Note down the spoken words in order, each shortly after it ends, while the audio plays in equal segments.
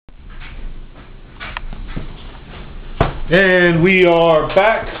And we are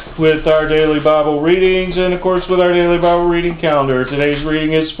back with our daily Bible readings and, of course, with our daily Bible reading calendar. Today's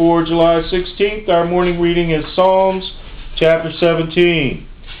reading is for July 16th. Our morning reading is Psalms chapter 17.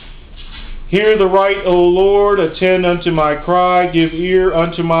 Hear the right, O Lord, attend unto my cry, give ear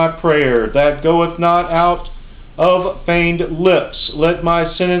unto my prayer, that goeth not out of feigned lips. Let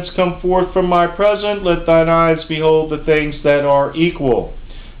my sentence come forth from my presence, let thine eyes behold the things that are equal.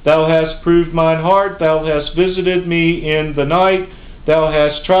 Thou hast proved mine heart, thou hast visited me in the night, thou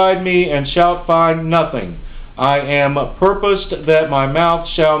hast tried me, and shalt find nothing. I am purposed that my mouth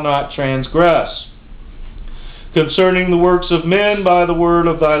shall not transgress. Concerning the works of men, by the word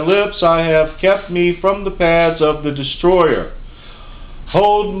of thy lips, I have kept me from the paths of the destroyer.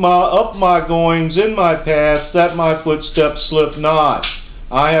 Hold up my goings in my paths, that my footsteps slip not.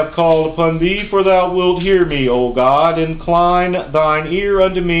 I have called upon thee, for thou wilt hear me, O God. Incline thine ear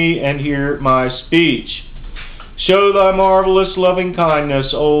unto me, and hear my speech. Show thy marvelous loving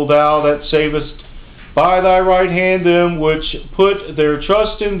kindness, O thou that savest by thy right hand them which put their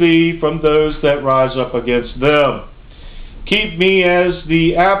trust in thee from those that rise up against them. Keep me as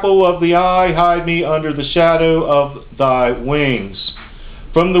the apple of the eye, hide me under the shadow of thy wings.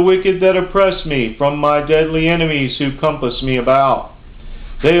 From the wicked that oppress me, from my deadly enemies who compass me about.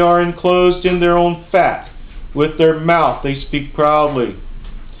 They are enclosed in their own fat. With their mouth they speak proudly.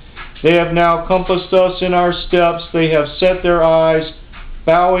 They have now compassed us in our steps. They have set their eyes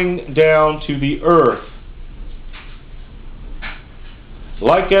bowing down to the earth.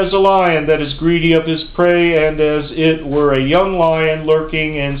 Like as a lion that is greedy of his prey, and as it were a young lion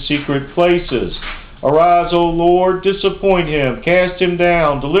lurking in secret places. Arise, O Lord, disappoint him, cast him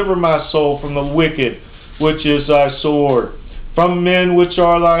down, deliver my soul from the wicked, which is thy sword. From men which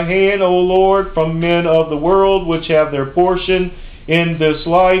are thy hand, O Lord, from men of the world, which have their portion in this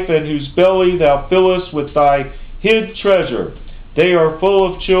life, and whose belly thou fillest with thy hid treasure. They are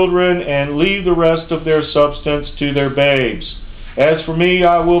full of children, and leave the rest of their substance to their babes. As for me,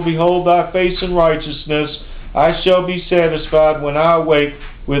 I will behold thy face in righteousness. I shall be satisfied when I awake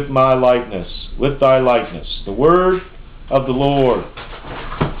with my likeness, with thy likeness. The word of the Lord.